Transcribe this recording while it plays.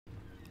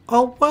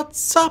Oh,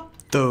 what's up,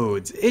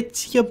 dudes?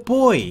 It's your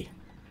boy,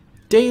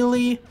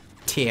 Daily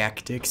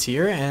Tactics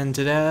here, and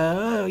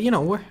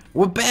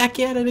we're back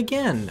at it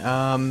again.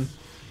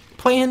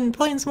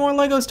 Playing some more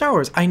Lego Star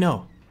Wars. I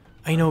know,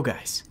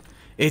 guys.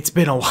 It's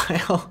been a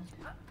while,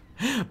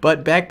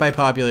 but back by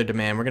popular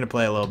demand, we're gonna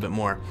play a little bit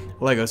more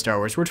Lego Star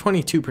Wars. We're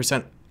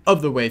 22%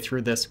 of the way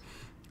through this.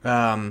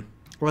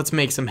 Let's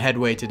make some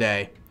headway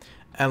today,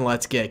 and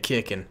let's get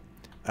kicking.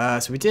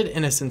 So we did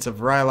Innocence of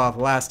Ryloth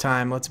last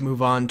time. Let's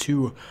move on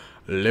to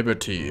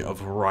Liberty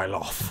of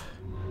Ryloth.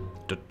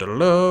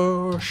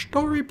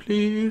 Story,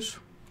 please.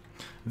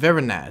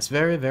 Very nice.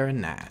 Very, very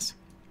nice.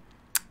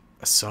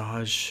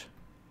 Asajj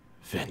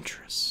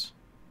Ventress.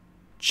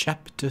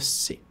 Chapter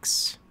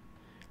 6.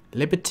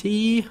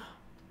 Liberty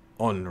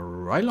on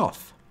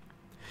Ryloth.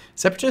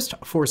 Separatist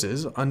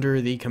forces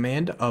under the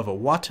command of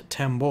Wat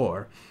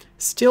Tambor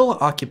still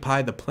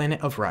occupy the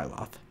planet of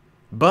Ryloth.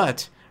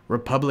 But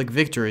Republic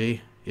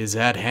victory is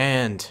at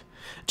hand.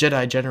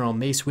 Jedi General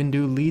Mace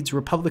Windu leads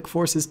Republic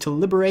forces to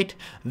liberate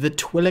the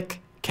Twi'lek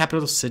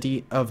capital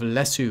city of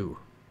Lesu.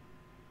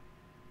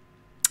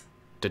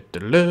 Is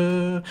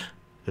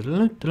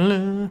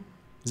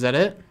that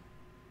it?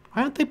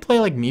 Why don't they play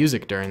like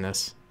music during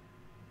this?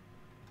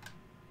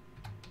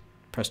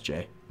 Press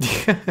J.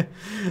 That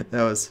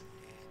was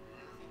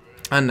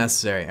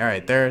unnecessary.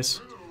 Alright, there's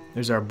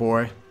our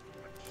boy.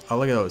 Oh,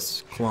 look at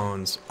those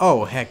clones.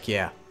 Oh, heck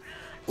yeah.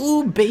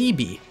 Ooh,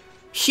 baby.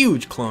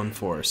 Huge clone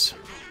force.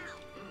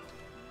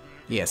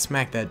 Yeah,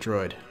 smack that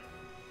droid.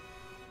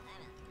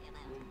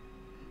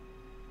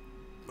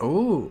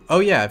 Ooh. Oh,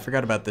 yeah, I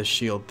forgot about this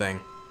shield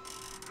thing.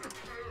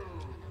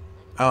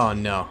 Oh,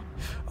 no.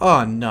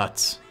 Oh,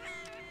 nuts.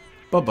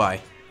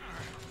 Bye-bye.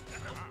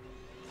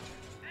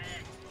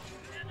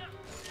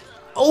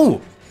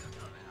 Oh!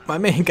 My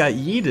man got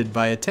yeeted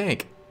by a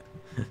tank.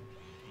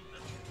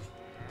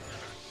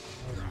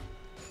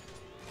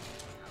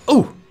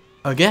 Oh!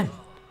 Again.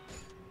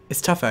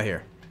 It's tough out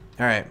here.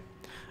 Alright.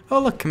 Oh,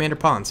 look, Commander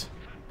Pons.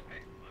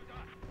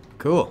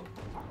 Cool.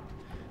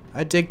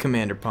 I dig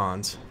Commander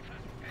Pons.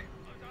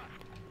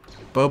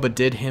 Boba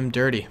did him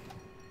dirty.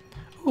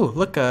 Ooh,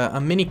 look, a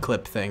mini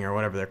clip thing, or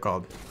whatever they're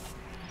called.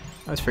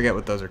 I always forget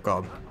what those are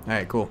called.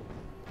 Alright, cool.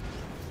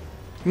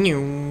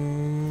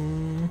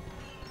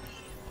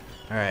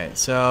 Alright,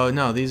 so,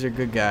 no, these are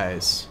good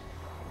guys.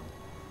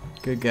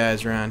 Good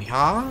guys around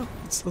here.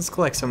 Let's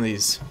collect some of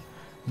these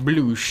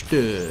blue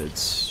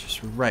studs.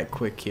 Just right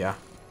quick here.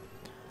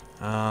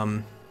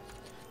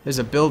 There's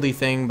a buildy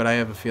thing, but I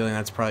have a feeling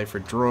that's probably for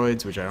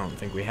droids, which I don't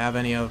think we have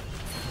any of.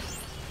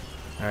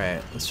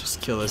 Alright, let's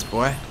just kill this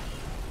boy.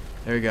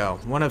 There we go.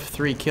 1 of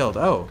 3 killed.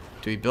 Oh,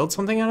 do we build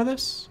something out of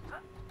this?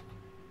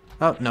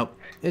 Oh, nope.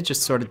 It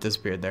just sort of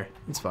disappeared there.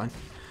 It's fine.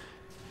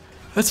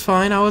 That's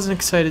fine. I wasn't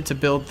excited to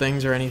build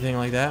things or anything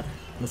like that.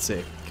 Let's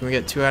see. Can we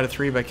get 2 out of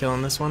 3 by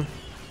killing this one?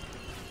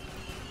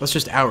 Let's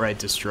just outright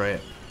destroy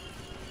it.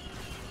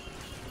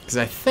 Because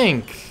I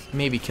think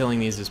maybe killing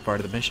these is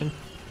part of the mission.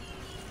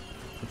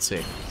 Let's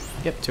see.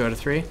 Yep, 2 out of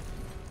 3.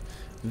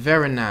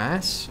 Very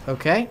nice.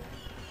 Okay.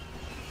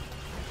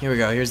 Here we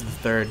go. Here's the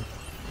third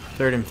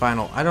and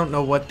final. I don't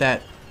know what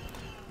that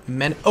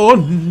meant.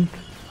 Oh,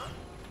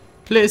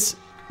 please.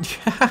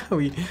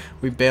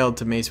 we bailed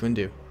to Mace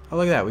Windu. Oh,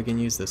 look at that. We can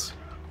use this.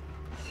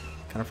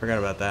 Kind of forgot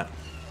about that.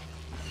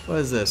 What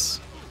is this?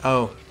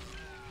 Oh,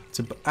 it's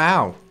a.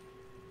 Ow.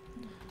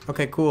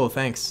 Okay, cool.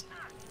 Thanks.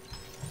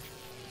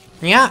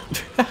 Yeah.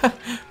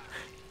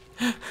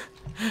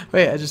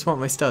 Wait, I just want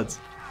my studs.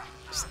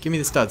 Just give me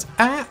the studs.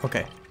 Ah,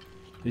 okay.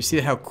 Did you see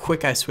how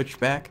quick I switched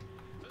back?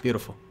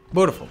 Beautiful.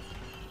 Beautiful.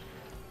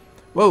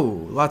 Whoa,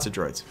 lots of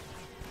droids.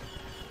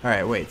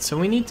 Alright, wait, so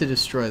we need to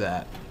destroy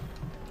that.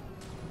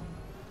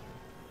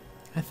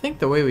 I think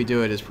the way we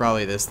do it is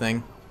probably this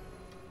thing.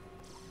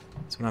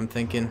 That's what I'm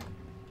thinking.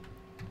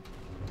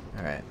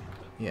 Alright,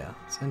 yeah,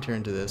 let's enter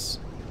into this.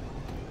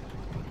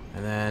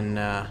 And then,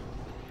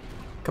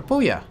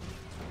 Kapuya!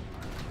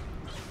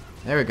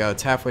 There we go,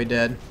 it's halfway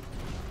dead.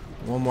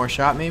 One more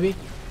shot, maybe?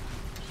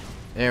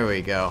 There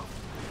we go.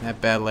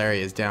 That bad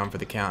Larry is down for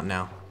the count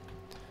now.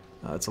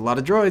 That's a lot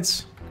of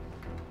droids.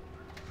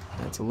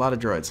 That's a lot of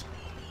droids.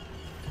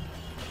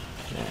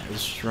 Yeah,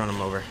 let's just run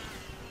them over.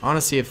 I want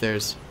to see if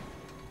there's...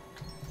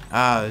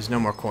 Ah, there's no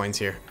more coins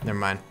here. Never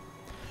mind.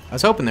 I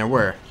was hoping there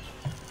were.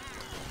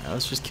 Right,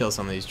 let's just kill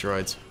some of these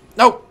droids.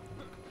 No!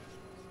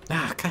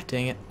 Ah, god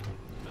dang it.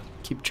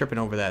 Keep tripping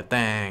over that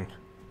thing.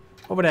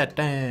 Over that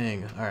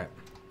thing. Alright.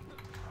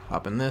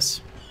 Hop in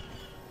this.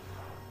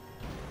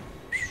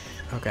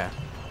 Okay.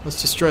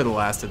 Let's destroy the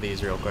last of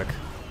these real quick.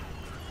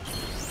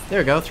 There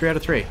we go, 3 out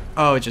of 3.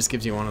 Oh, it just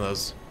gives you one of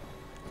those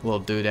little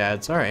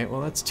doodads. Alright,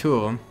 well that's 2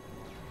 of them.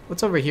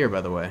 What's over here, by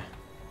the way?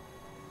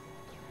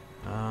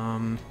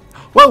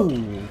 Whoa!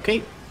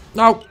 Okay.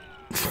 No!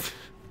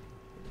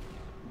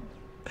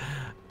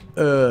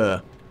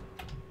 Well,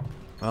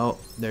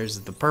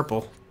 there's the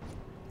purple.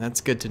 That's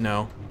good to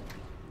know.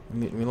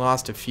 We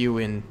lost a few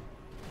in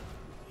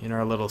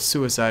our little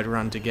suicide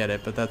run to get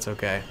it, but that's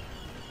okay.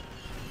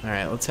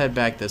 Alright, let's head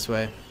back this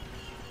way.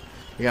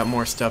 We got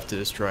more stuff to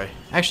destroy.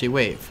 Actually,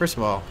 wait. First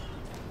of all,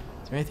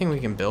 is there anything we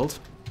can build?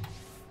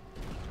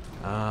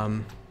 Yeah,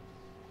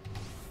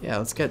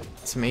 let's get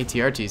some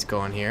ATRTs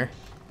going here.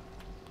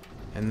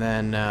 And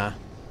then, yeah,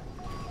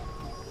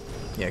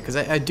 because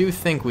I do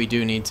think we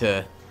do need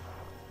to,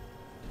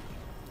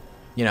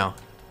 you know,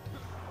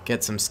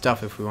 get some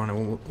stuff if we want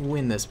to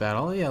win this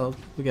battle. Yeah,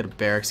 we get a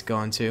barracks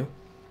going too.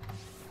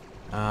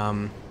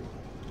 Can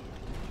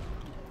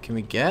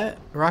we get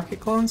rocket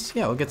clones?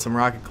 Yeah, we'll get some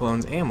rocket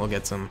clones and we'll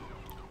get some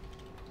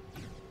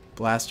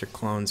blaster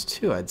clones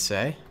too, I'd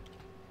say.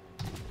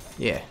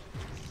 Yeah,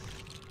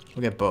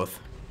 we'll get both.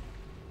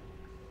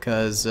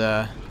 Because,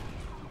 I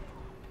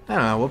don't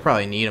know, we'll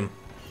probably need them.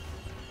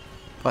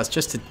 Plus,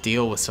 just to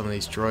deal with some of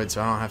these droids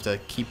so I don't have to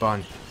keep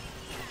on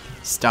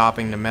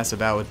stopping to mess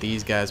about with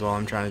these guys while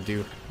I'm trying to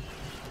do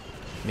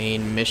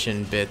main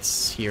mission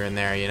bits here and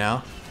there, you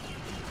know?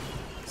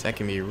 So that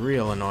can be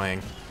real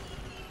annoying.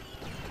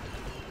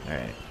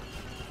 Alright.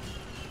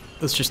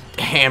 Let's just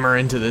hammer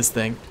into this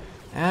thing.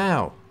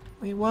 Ow.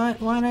 Wait, what?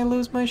 Why did I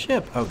lose my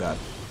ship? Oh god.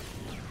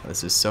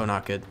 This is so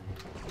not good.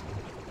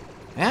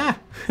 Ah!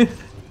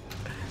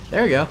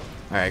 There we go.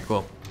 Alright,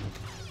 cool.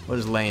 We'll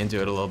just lay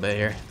into it a little bit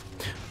here.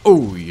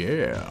 Oh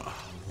yeah.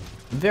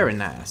 Very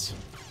nice.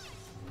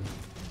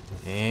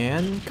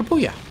 And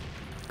kapooya.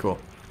 Cool.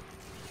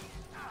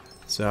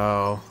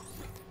 So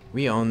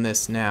we own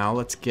this now.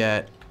 Let's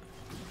get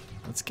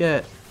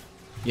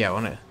yeah, I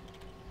wanna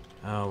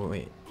oh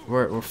wait.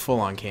 We're full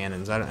on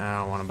cannons. I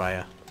don't wanna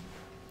buy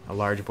a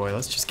large boy.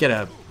 Let's just get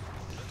a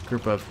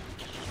group of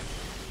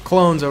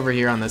clones over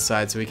here on this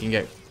side so we can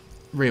get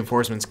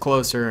reinforcements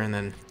closer, and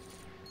then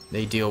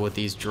they deal with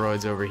these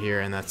droids over here,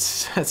 and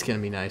that's gonna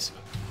be nice.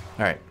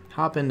 Alright,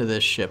 hop into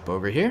this ship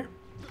over here.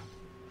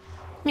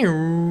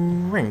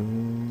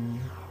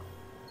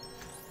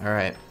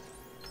 Alright.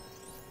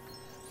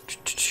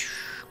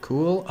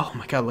 Cool. Oh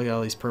my god, look at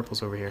all these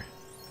purples over here.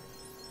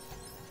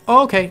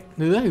 Oh, okay.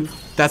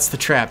 That's the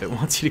trap. It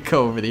wants you to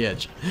go over the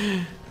edge.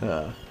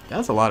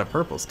 That's a lot of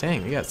purples.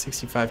 Dang, we got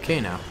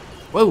 65k now.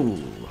 Whoa,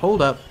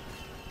 hold up.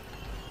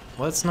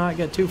 Let's not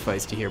get too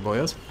feisty here,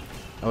 boyos.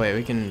 Oh wait,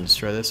 we can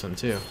destroy this one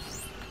too.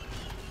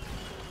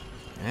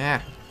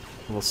 Ah,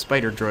 little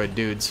spider droid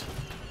dudes.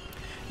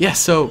 Yeah,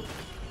 so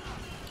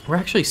we're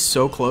actually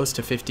so close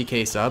to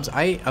 50k subs.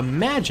 I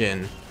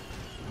imagine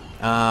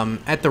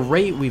at the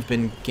rate we've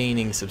been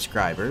gaining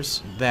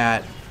subscribers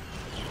that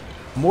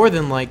more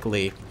than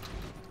likely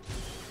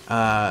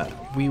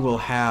we will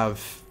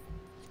have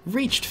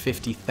reached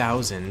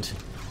 50,000.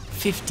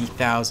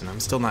 50,000. I'm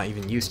still not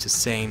even used to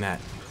saying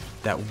that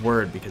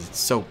word because it's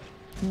so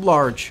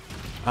large.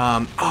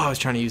 Oh, I was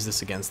trying to use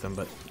this against them,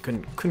 but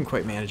couldn't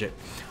quite manage it.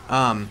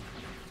 By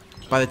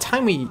the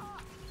time we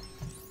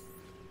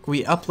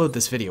upload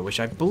this video, which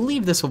I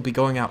believe this will be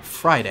going out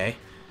Friday,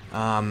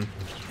 and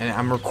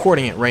I'm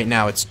recording it right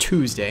now. It's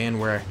Tuesday, and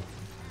we're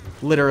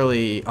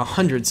literally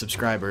 100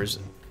 subscribers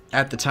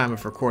at the time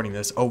of recording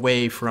this,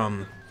 away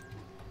from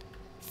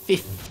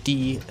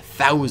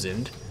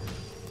 50,000.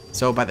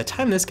 So by the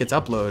time this gets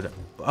uploaded,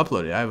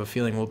 I have a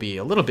feeling we'll be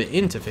a little bit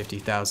into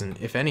 50,000,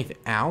 if anything.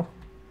 Ow.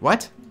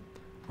 What?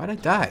 Why'd I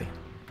die?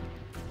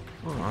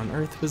 What on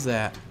earth was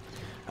that?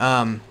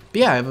 But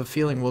yeah, I have a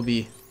feeling we'll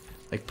be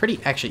like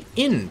actually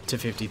into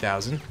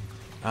 50,000,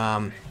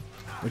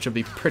 which will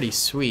be pretty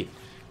sweet.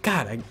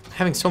 God, I'm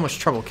having so much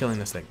trouble killing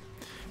this thing.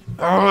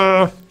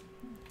 Yeah,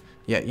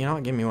 you know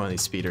what? Give me one of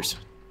these speeders.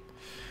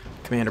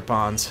 Commander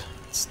Pawns.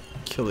 Let's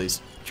kill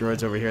these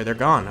droids over here. They're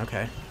gone.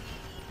 Okay.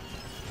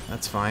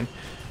 That's fine.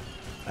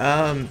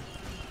 And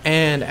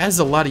as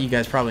a lot of you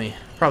guys probably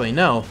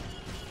know,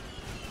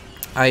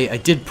 I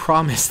did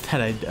promise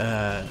that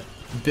I'd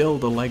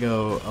build a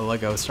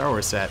Lego Star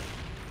Wars set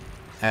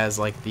as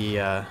like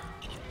the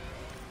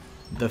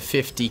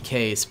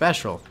 50k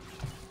special.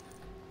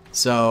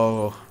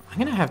 So I'm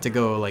gonna have to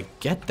go like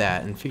get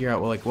that and figure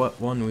out like what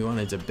one we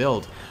wanted to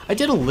build. I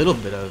did a little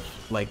bit of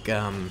like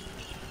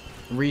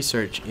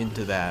research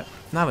into that,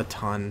 not a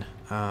ton.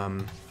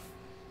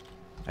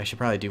 I should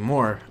probably do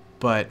more,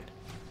 but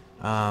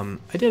I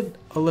did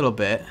a little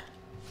bit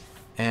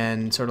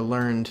and sort of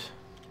learned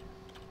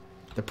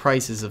the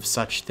prices of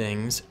such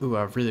things. Ooh,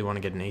 I really want to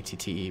get an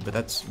ATTE, but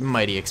that's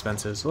mighty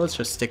expensive, so let's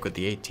just stick with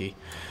the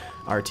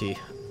ATRT.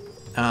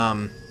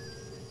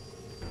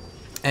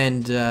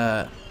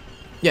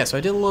 Yeah, so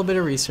I did a little bit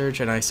of research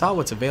and I saw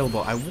what's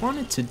available. I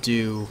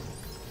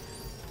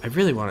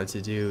really wanted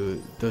to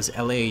do those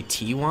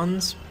LAT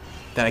ones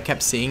that I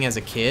kept seeing as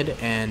a kid,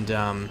 and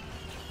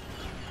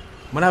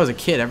when I was a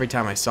kid, every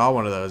time I saw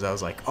one of those, I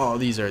was like, oh,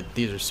 these are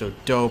so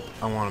dope,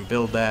 I want to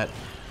build that.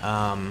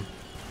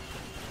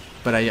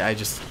 But I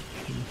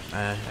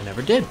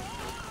never did.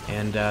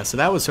 And so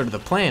that was sort of the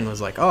plan, was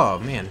like, oh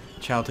man,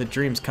 childhood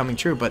dreams coming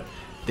true. But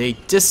they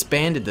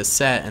disbanded the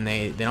set, and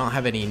they don't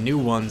have any new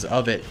ones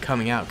of it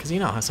coming out, because you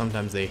know how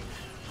sometimes they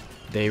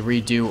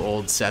redo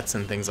old sets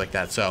and things like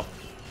that. So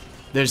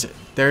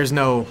there's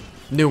no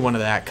new one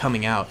of that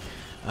coming out,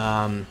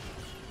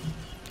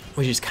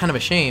 which is kind of a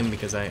shame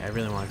because I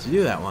really wanted to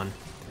do that one.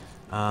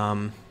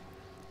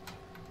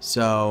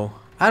 So,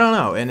 I don't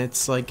know. And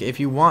it's like, if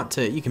you want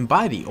to, you can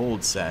buy the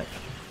old set.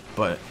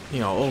 But, you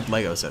know, old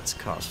Lego sets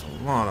cost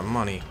a lot of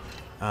money.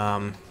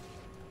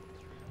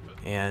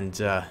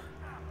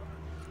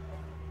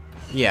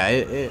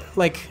 Yeah,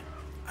 like,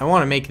 I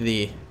want to make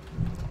the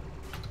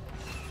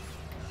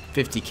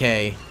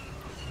 50K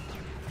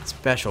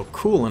special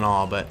cool and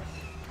all, but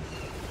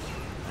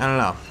I don't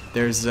know.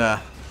 There's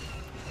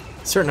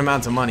certain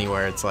amounts of money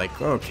where it's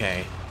like,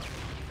 okay,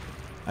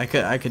 I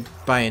could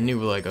buy a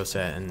new Lego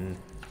set and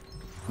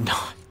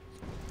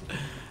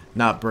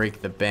not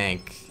break the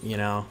bank, you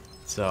know.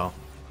 So,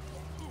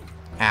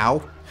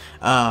 ow.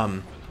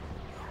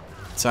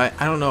 So I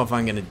don't know if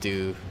I'm gonna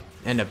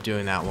end up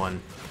doing that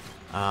one,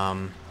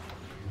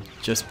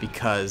 just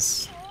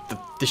because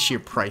the sheer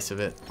price of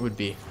it would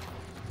be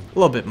a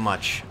little bit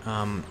much,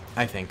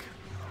 I think.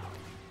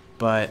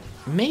 But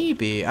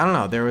maybe, I don't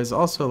know. There was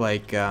also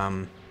like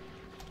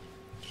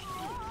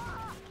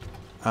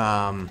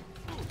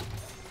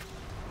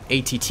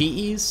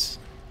ATTEs,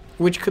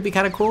 which could be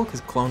kind of cool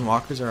because clone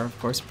walkers are of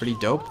course pretty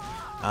dope.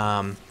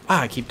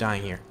 I keep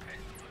dying here.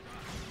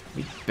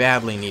 We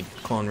badly need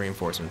clone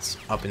reinforcements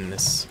up in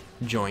this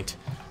joint.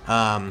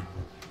 God,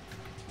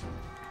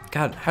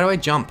 how do I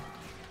jump?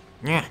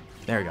 Yeah,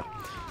 there we go.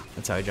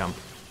 That's how I jump.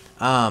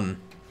 Yeah,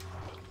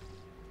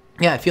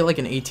 I feel like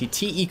an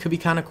ATTE could be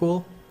kind of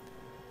cool.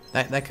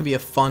 That could be a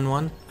fun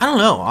one. I don't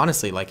know,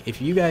 honestly. Like,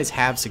 if you guys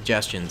have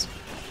suggestions,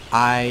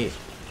 I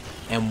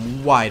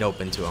am wide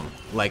open to them.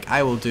 Like,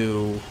 I will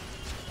do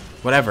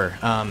whatever.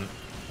 I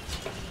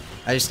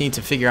just need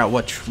to figure out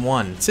which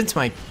one. Since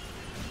my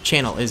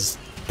channel is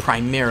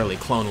primarily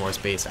Clone Wars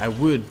based, I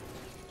would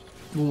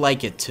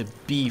like it to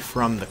be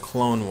from the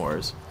Clone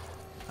Wars.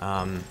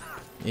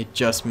 It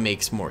just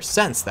makes more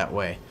sense that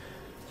way.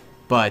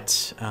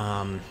 But,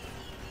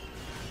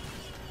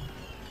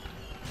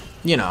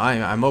 you know,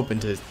 I'm open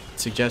to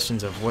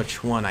suggestions of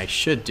which one I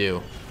should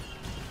do.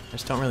 I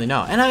just don't really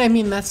know. And I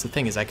mean, that's the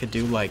thing, is I could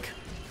do like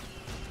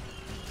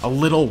a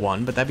little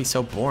one, but that'd be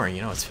so boring.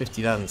 You know, it's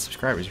 50,000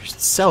 subscribers. You should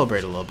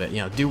celebrate a little bit.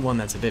 You know, do one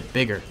that's a bit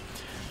bigger.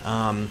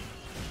 Or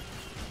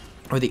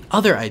the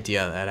other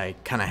idea that I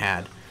kind of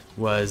had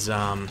was,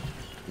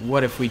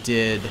 what if we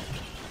did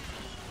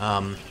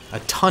a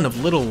ton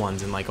of little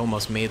ones and like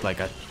almost made like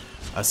a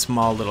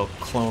small little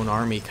clone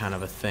army kind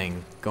of a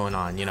thing going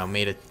on, you know,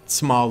 made a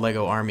small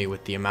Lego army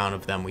with the amount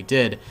of them we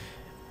did,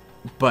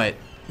 but,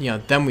 you know,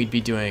 then we'd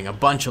be doing a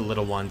bunch of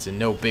little ones and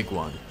no big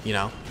one, you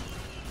know?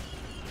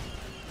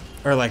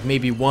 Or like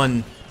maybe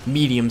one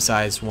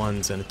medium-sized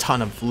ones and a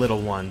ton of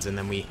little ones, and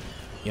then we,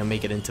 you know,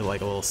 make it into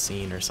like a little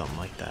scene or something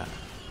like that.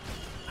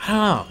 I don't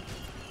know.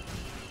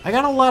 I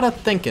got a lot of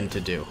thinking to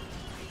do.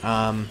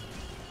 Don't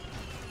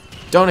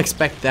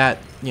expect that,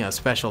 you know,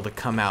 special to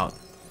come out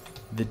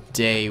the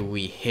day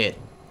we hit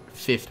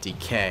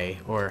 50K,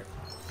 or,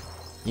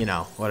 you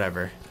know,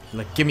 whatever.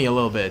 Like, give me a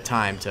little bit of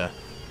time to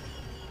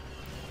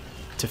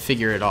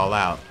figure it all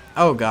out.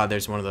 Oh god,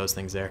 there's one of those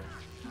things there.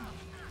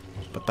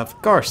 But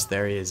of course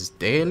there is,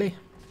 daily.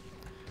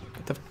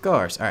 But of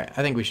course. Alright,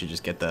 I think we should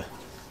just get the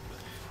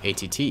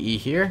ATTE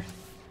here,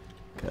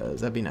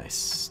 because that'd be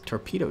nice.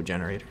 Torpedo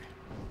generator.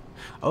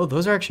 Oh,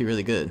 those are actually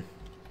really good.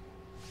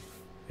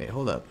 Wait,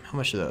 hold up. How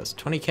much are those?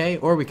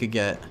 20K? Or we could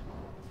get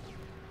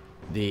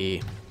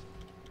the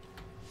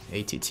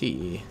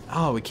ATTE.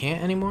 Oh, we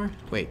can't anymore?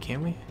 Wait,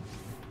 can we?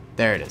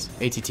 There it is.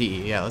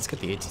 ATTE. Yeah, let's get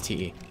the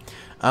ATTE.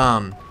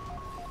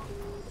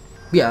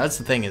 Yeah, that's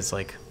the thing, is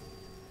like,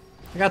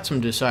 I got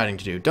some deciding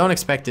to do. Don't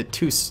expect it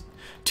too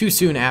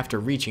soon after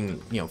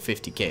reaching, you know,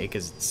 50K,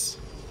 because it's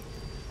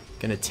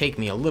gonna take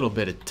me a little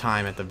bit of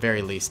time at the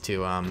very least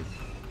to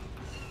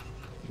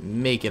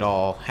make it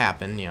all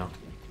happen, you know.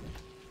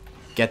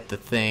 Get the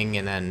thing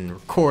and then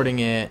recording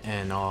it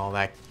and all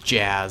that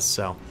jazz,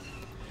 so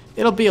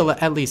it'll be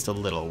at least a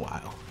little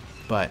while,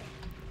 but,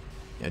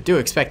 you know, do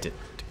expect it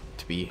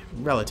to be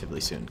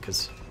relatively soon,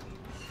 because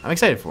I'm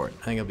excited for it.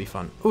 I think it'll be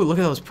fun. Ooh, look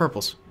at those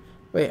purples.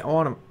 Wait, I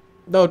want them.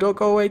 No, don't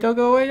go away, don't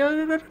go away.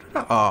 No.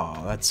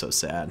 Oh, that's so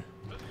sad.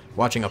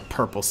 Watching a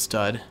purple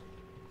stud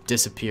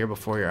disappear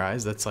before your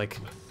eyes, that's like,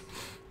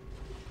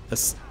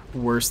 that's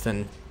worse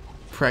than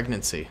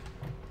pregnancy.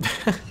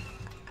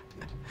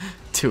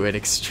 To an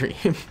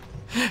extreme.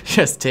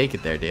 Just take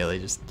it there, Daily.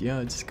 Just, you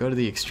know, just go to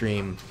the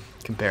extreme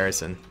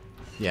comparison.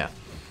 Yeah.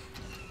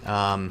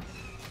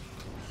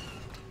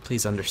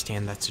 Please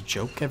understand that's a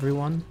joke,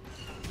 everyone.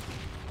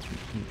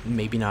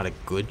 Maybe not a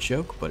good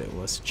joke, but it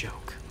was a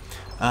joke.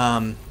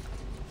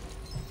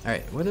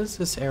 Alright, what does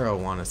this arrow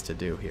want us to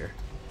do here?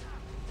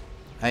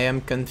 I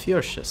am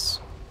Confucius.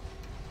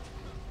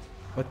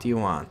 What do you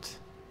want?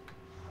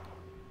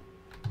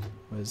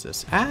 What is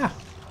this? Ah!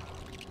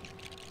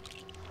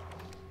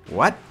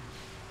 What?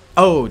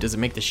 Oh, does it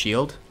make the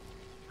shield?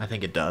 I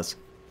think it does.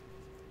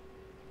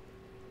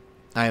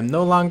 I am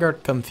no longer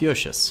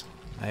Confucius.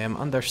 I am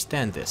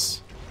understand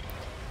this.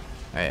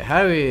 Alright,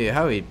 how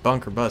do we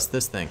bunker bust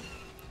this thing?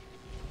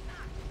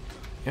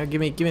 You know,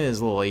 give me this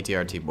little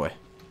ATRT boy.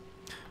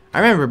 I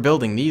remember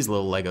building these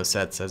little Lego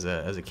sets as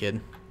a kid.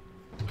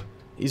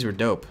 These were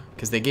dope.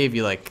 because they gave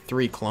you like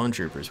 3 clone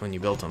troopers when you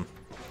built them,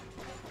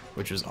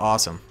 which was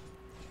awesome.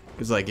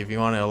 Because like if you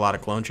wanted a lot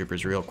of clone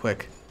troopers real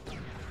quick,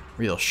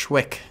 real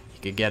schwick,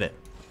 you could get it.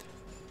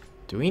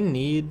 Do we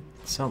need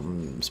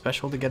something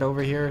special to get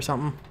over here or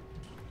something?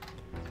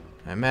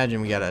 I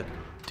imagine we gotta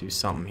do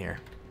something here.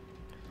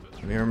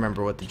 Let me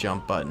remember what the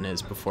jump button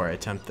is before I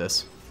attempt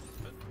this.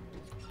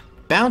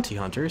 Bounty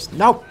hunters?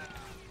 Nope!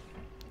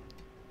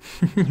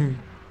 Now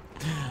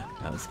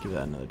let's give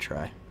that another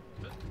try.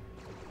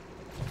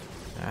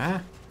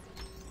 Ah.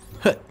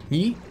 Huh.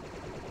 Yee.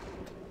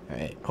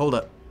 Alright, hold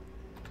up.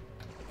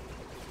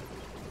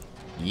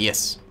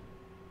 Yes.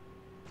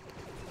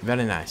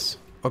 Very nice.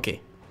 Okay.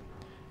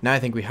 Now I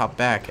think we hop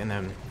back and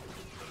then...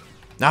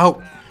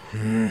 No!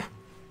 Ah,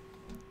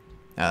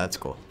 that's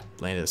cool.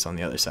 Landed us on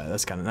the other side.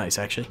 That's kind of nice,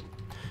 actually.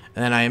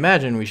 And then I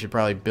imagine we should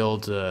probably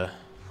build a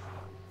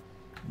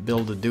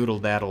doodle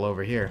daddle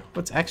over here.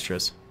 What's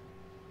extras?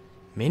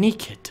 Mini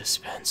kit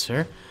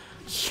dispenser.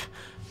 Yeah.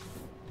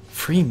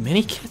 Free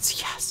mini kits?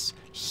 Yes.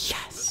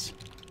 Yes.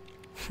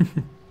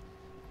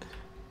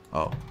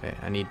 Oh, hey,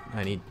 I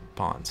need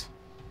pawns.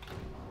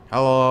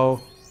 Hello.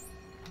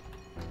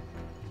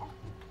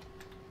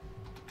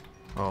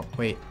 Oh,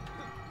 wait.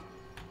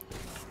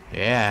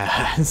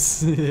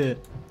 Yes.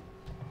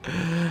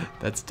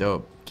 That's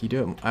dope. Can you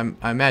do it?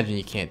 I imagine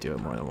you can't do it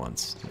more than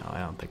once. No, I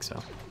don't think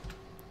so.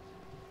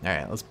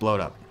 Alright, let's blow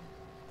it up.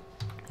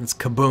 Let's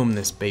kaboom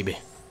this baby.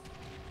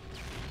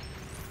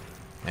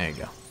 There you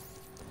go.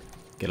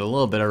 Get a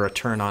little bit of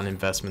return on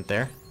investment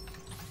there.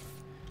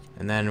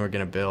 And then we're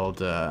going to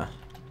build a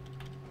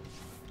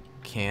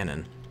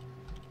cannon.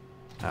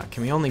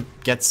 Can we only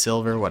get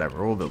silver?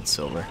 Whatever, we'll build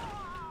silver.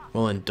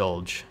 We'll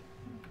indulge.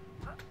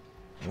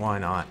 Why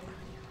not?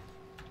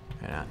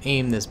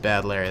 Aim this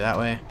bad Larry that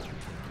way.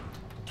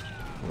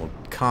 We'll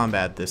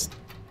combat this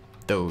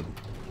dude.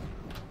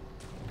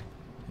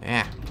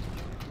 Yeah,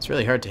 it's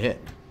really hard to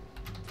hit.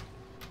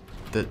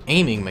 The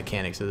aiming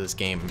mechanics of this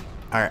game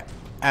are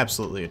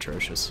absolutely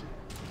atrocious.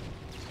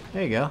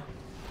 There you go.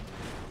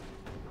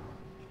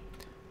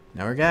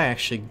 Now we're gonna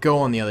actually go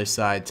on the other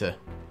side to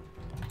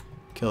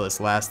kill this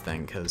last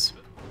thing, because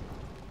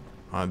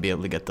I want to be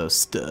able to get those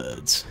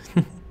studs.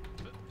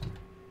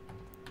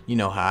 You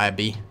know how I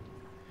be.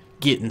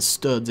 Getting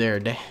studs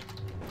every day.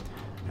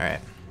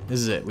 Alright, this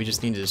is it. We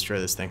just need to destroy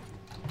this thing.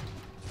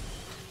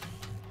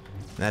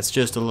 And that's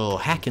just a little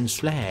hack and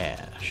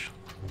slash.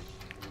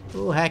 A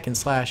little hack and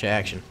slash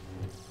action.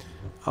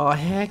 Oh,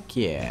 heck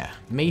yeah.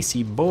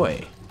 Macy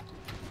boy.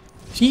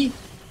 Skeet.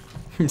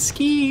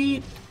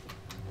 Skeet.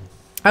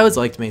 I always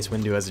liked Mace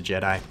Windu as a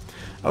Jedi.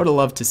 I would have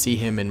loved to see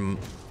him in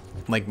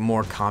like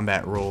more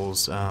combat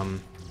roles in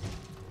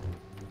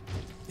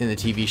the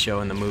TV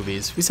show and the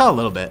movies. We saw a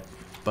little bit,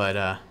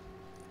 but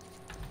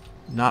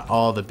not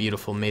all the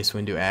beautiful Mace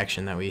Windu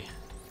action that we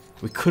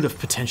could have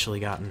potentially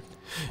gotten.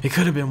 It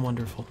could have been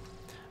wonderful.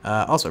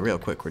 Also, real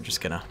quick, we're just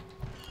gonna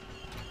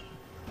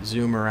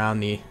zoom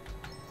around the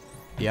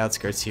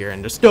outskirts here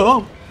and just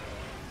Well,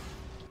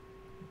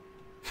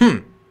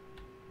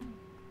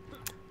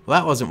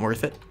 that wasn't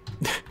worth it.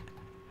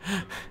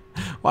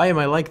 Why am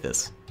I like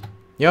this?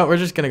 You know what, we're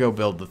just gonna go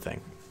build the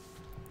thing.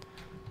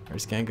 We're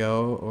just gonna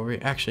go over.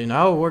 Actually,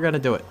 no, we're gonna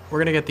do it. We're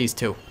gonna get these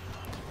two.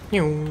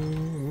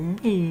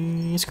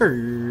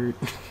 Skirt.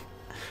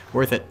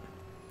 Worth it.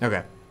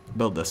 Okay,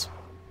 build this.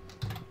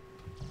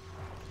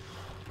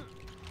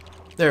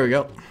 There we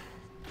go.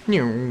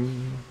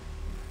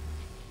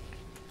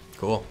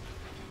 Cool.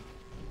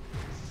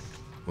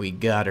 We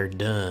got her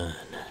done.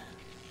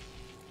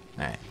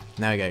 Alright,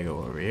 now we gotta go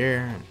over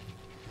here.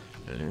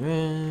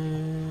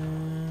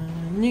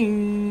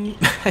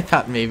 I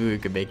thought maybe we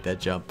could make that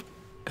jump.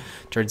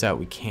 Turns out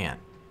we can't.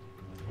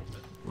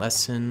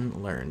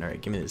 Lesson learned.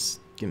 Alright, give me this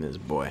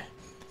boy.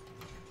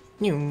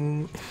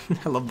 I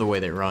love the way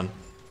they run.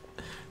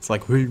 It's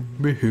like yet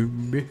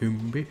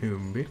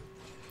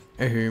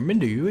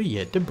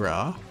to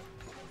bra.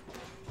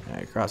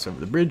 Alright, cross over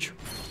the bridge.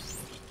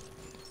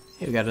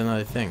 Hey, we got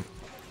another thing.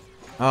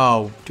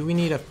 Oh, do we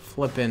need a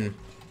flippin'...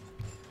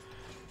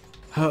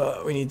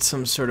 we need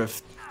some sort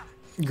of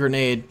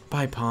grenade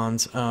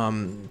pythons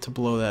to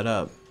blow that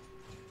up.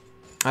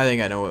 I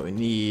think I know what we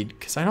need,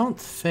 because I don't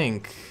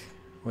think...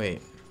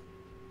 Wait.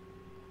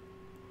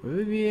 Would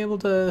we be able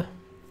to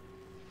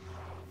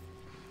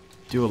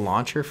do a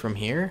launcher from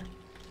here?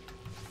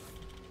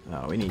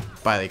 Oh, we need to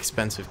buy the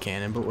expensive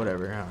cannon, but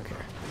whatever, I don't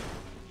care.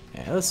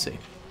 Yeah, let's see.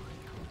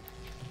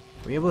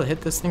 Are we able to hit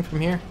this thing from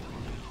here?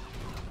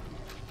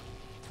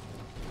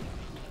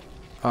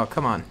 Oh,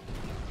 come on.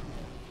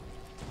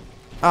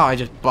 Oh, I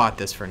just bought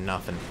this for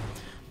nothing.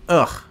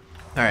 Ugh.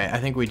 Alright, I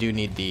think we do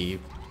need the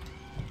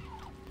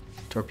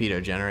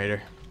torpedo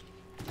generator.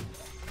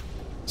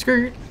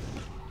 Skirt!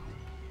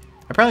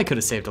 I probably could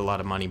have saved a lot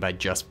of money by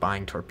just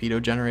buying torpedo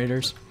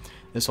generators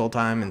this whole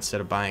time instead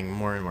of buying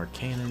more and more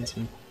cannons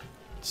and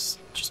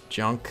just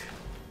junk.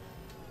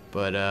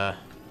 But,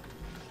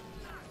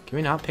 can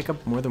we not pick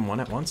up more than one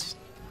at once?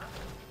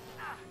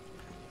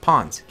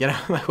 Pawns, get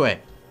out of my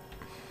way.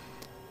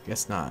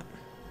 Guess not.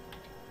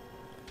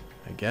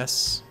 I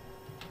guess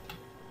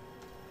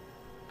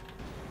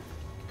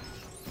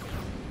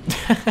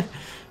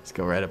Let's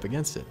go right up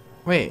against it.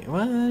 Wait,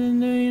 what? That didn't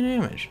do any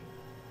damage.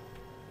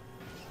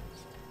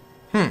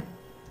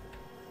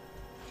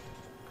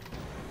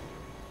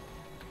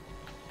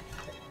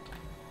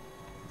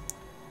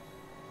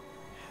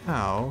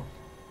 How?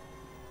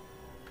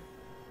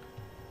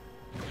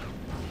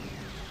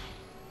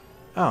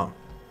 Oh.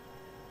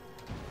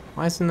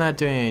 Why isn't that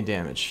doing any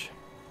damage?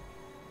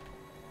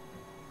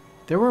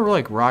 There were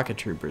like rocket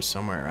troopers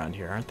somewhere around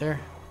here, aren't there?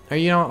 Or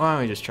you know what? Why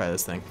don't we just try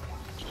this thing?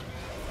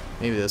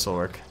 Maybe this will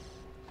work.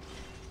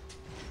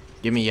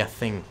 Give me your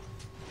thing.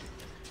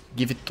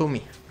 Give it to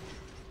me.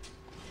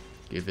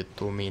 Give it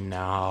to me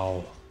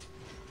now.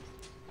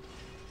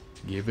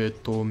 Give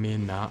it to me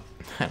now.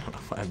 I don't know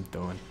what I'm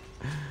doing.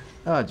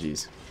 Oh,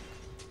 jeez.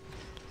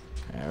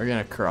 Alright, we're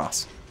gonna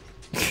cross.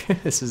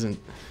 This isn't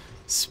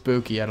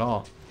spooky at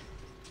all.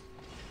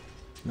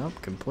 Nope,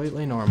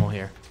 completely normal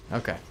here.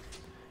 Okay.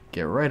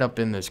 Get right up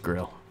in this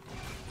grill.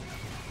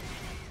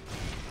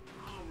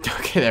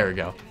 Okay, there we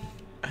go.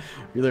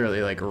 We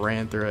literally like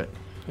ran through it.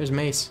 There's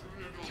Mace.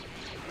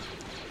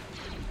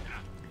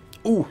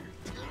 Ooh.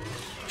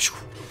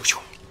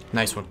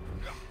 Nice one.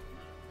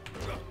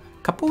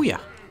 Kapuya.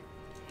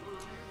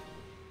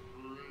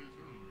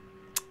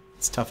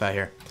 It's tough out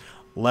here.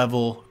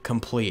 Level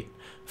complete.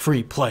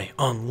 Free play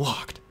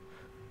unlocked.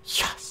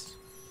 Yes.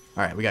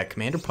 Alright, we got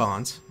Commander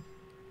Pawns.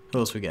 Who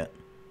else we get?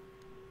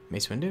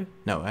 Mace Windu?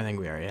 No, I think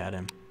we already had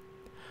him.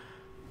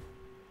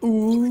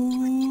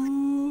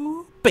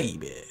 Ooh,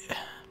 baby.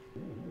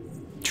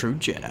 True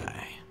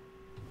Jedi.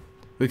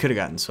 We could have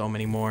gotten so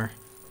many more,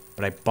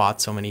 but I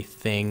bought so many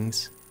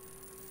things.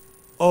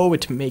 Oh,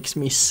 it makes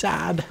me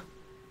sad.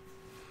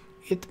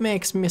 It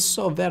makes me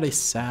so very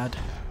sad.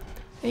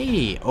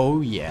 Hey,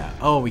 oh yeah.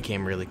 Oh, we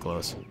came really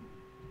close.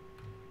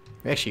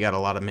 We actually got a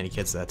lot of mini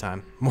kits that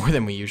time. More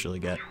than we usually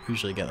get. We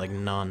usually get like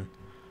none.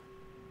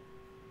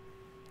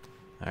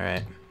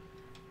 Alright.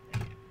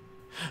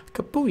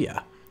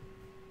 Kapuya.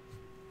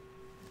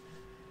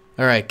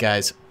 Alright,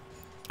 guys.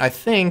 I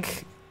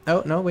think...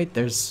 Oh, no, wait.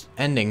 There's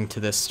ending to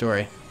this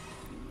story.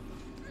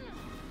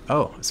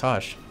 Oh,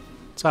 Asajj.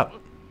 What's up?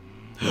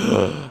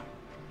 Yeah,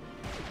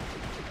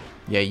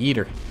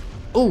 yeeter.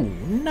 Oh,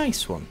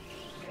 nice one.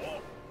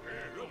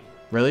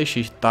 Really?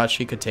 She thought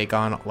she could take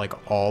on,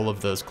 like, all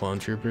of those clone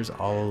troopers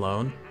all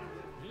alone?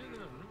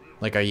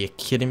 Like, are you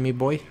kidding me,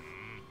 boy?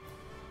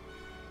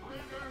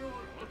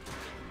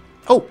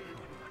 Oh!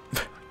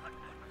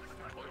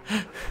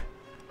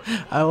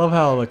 I love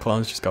how all the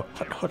clones just go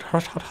hot, hot,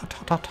 hot, hot, hot,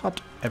 hot, hot,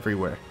 hot,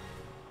 everywhere.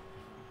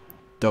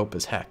 Dope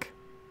as heck.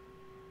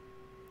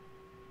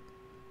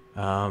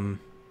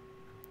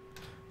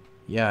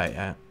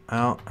 Yeah,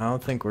 I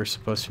don't think we're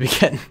supposed to be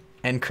getting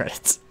end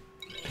credits.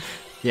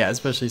 Yeah,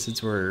 especially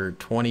since we're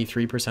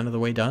 23% of the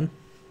way done.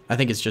 I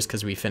think it's just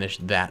because we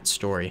finished that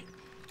story.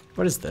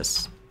 What is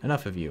this?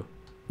 Enough of you.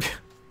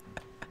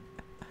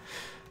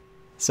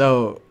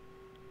 So,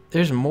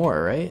 there's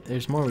more, right?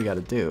 There's more we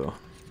gotta do.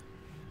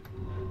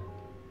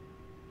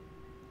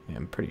 Yeah,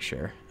 I'm pretty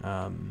sure.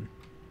 Yeah,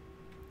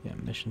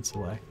 mission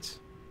select.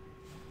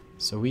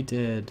 So we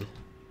did...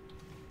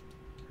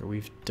 Or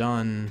we've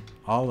done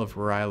all of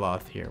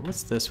Ryloth here.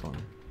 What's this one?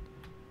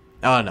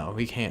 Oh no,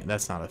 we can't.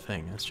 That's not a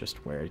thing. That's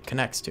just where it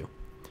connects to.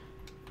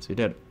 So we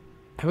did.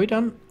 Have we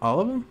done all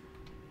of them?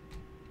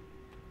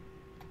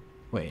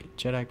 Wait,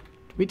 Jedi.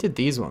 We did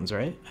these ones,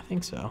 right? I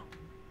think so.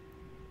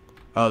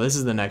 Oh, this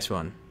is the next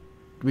one.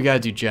 We gotta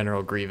do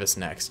General Grievous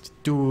next.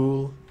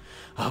 Duel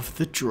of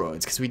the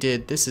Droids. Because we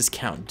did. This is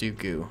Count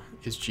Dooku,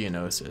 is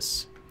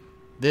Geonosis.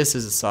 This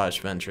is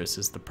Asajj Ventress,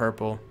 is the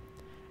purple.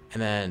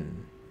 And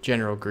then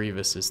General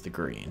Grievous is the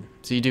green.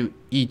 So you do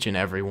each and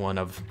every one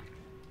of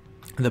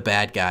the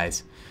bad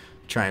guys,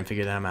 try and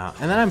figure them out.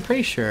 And then I'm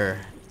pretty sure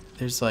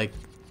there's like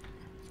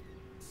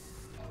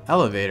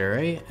elevator,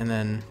 right? And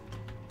then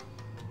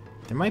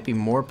there might be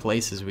more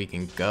places we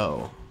can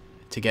go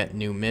to get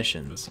new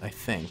missions, I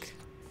think.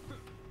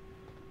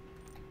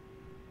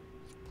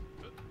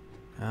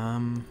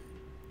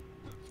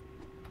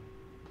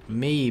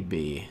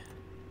 Maybe.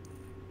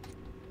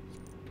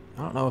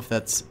 I don't know if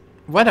that's...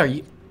 What are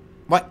you...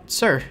 What,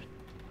 sir?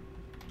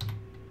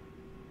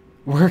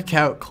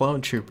 Workout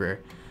clone trooper.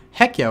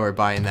 Heck yeah, we're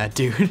buying that,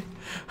 dude.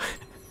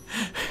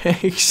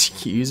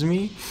 Excuse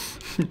me?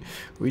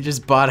 We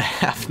just bought a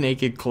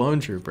half-naked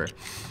clone trooper.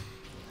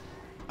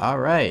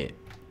 Alright.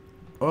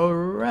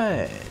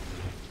 Alright.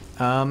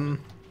 There's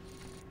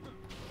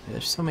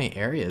so many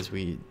areas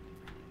we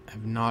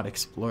have not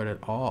explored at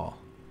all.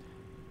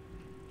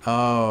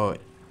 Oh,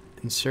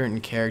 and certain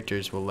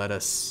characters will let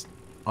us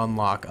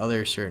unlock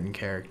other certain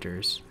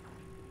characters.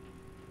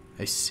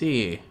 I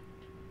see.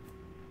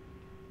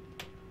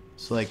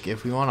 So like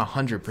if we want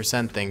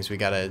 100% things, we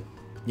gotta,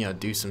 you know,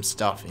 do some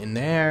stuff in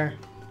there.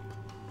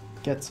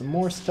 Get some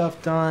more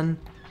stuff done.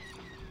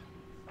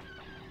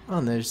 Oh,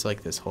 and there's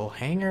like this whole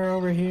hangar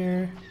over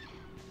here.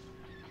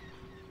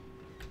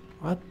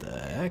 What the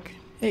heck?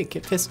 Hey,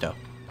 Kit Fisto.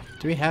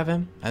 Do we have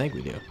him? I think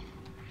we do.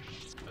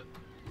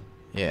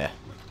 Yeah.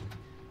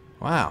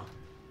 Wow.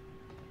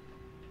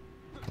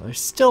 Well,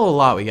 there's still a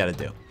lot we gotta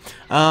do.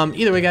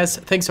 Either way, guys,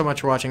 thanks so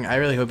much for watching. I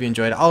really hope you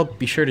enjoyed. I'll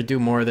be sure to do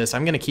more of this.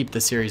 I'm going to keep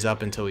the series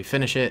up until we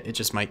finish it. It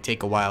just might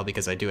take a while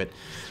because I do it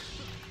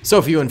so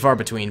few and far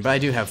between, but I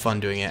do have fun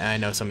doing it, and I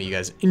know some of you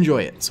guys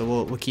enjoy it, so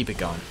we'll keep it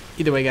going.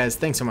 Either way, guys,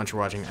 thanks so much for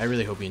watching. I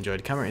really hope you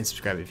enjoyed. Comment and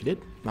subscribe if you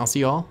did. I'll see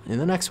you all in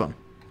the next one.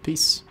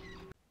 Peace.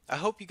 I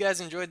hope you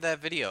guys enjoyed that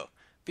video.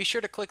 Be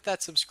sure to click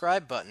that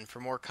subscribe button for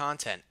more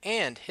content,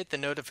 and hit the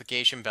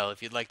notification bell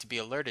if you'd like to be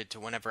alerted to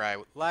whenever I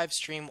live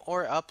stream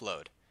or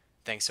upload.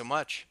 Thanks so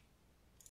much.